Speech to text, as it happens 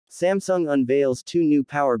Samsung unveils two new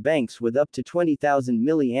power banks with up to 20,000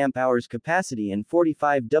 mAh capacity and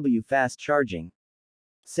 45W fast charging.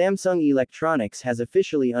 Samsung Electronics has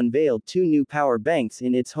officially unveiled two new power banks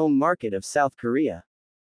in its home market of South Korea.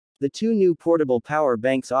 The two new portable power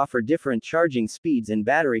banks offer different charging speeds and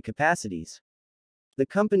battery capacities. The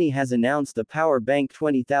company has announced the Power Bank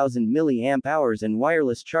 20,000 mAh and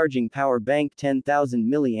wireless charging Power Bank 10,000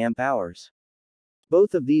 mAh.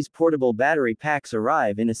 Both of these portable battery packs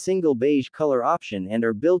arrive in a single beige color option and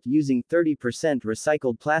are built using 30%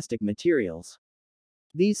 recycled plastic materials.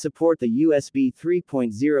 These support the USB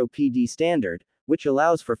 3.0 PD standard, which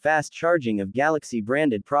allows for fast charging of Galaxy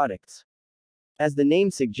branded products. As the name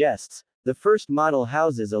suggests, the first model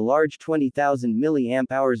houses a large 20,000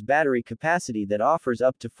 mAh battery capacity that offers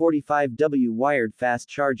up to 45W wired fast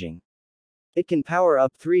charging. It can power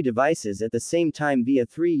up 3 devices at the same time via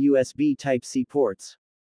 3 USB Type-C ports.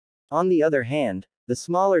 On the other hand, the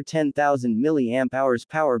smaller 10,000 mAh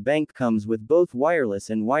power bank comes with both wireless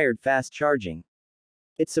and wired fast charging.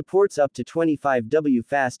 It supports up to 25W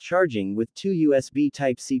fast charging with 2 USB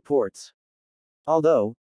Type-C ports.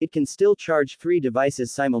 Although, it can still charge 3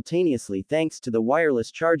 devices simultaneously thanks to the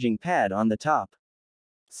wireless charging pad on the top.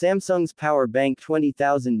 Samsung's Power Bank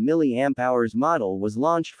 20,000 mAh model was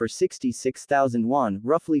launched for 66,000 won,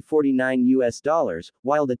 roughly $49,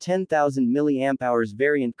 while the 10,000 mAh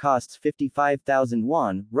variant costs 55,000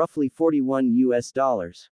 won, roughly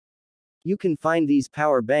 $41. You can find these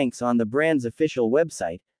power banks on the brand's official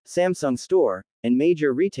website, Samsung Store, and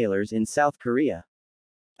major retailers in South Korea.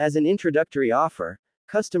 As an introductory offer,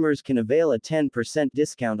 customers can avail a 10%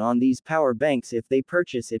 discount on these power banks if they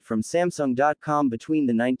purchase it from Samsung.com between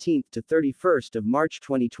the 19th to 31st of March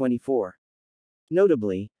 2024.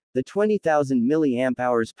 Notably, the 20,000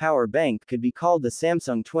 mAh power bank could be called the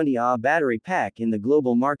Samsung 20Ah battery pack in the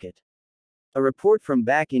global market. A report from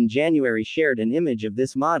back in January shared an image of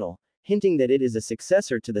this model, hinting that it is a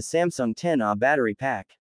successor to the Samsung 10Ah battery pack.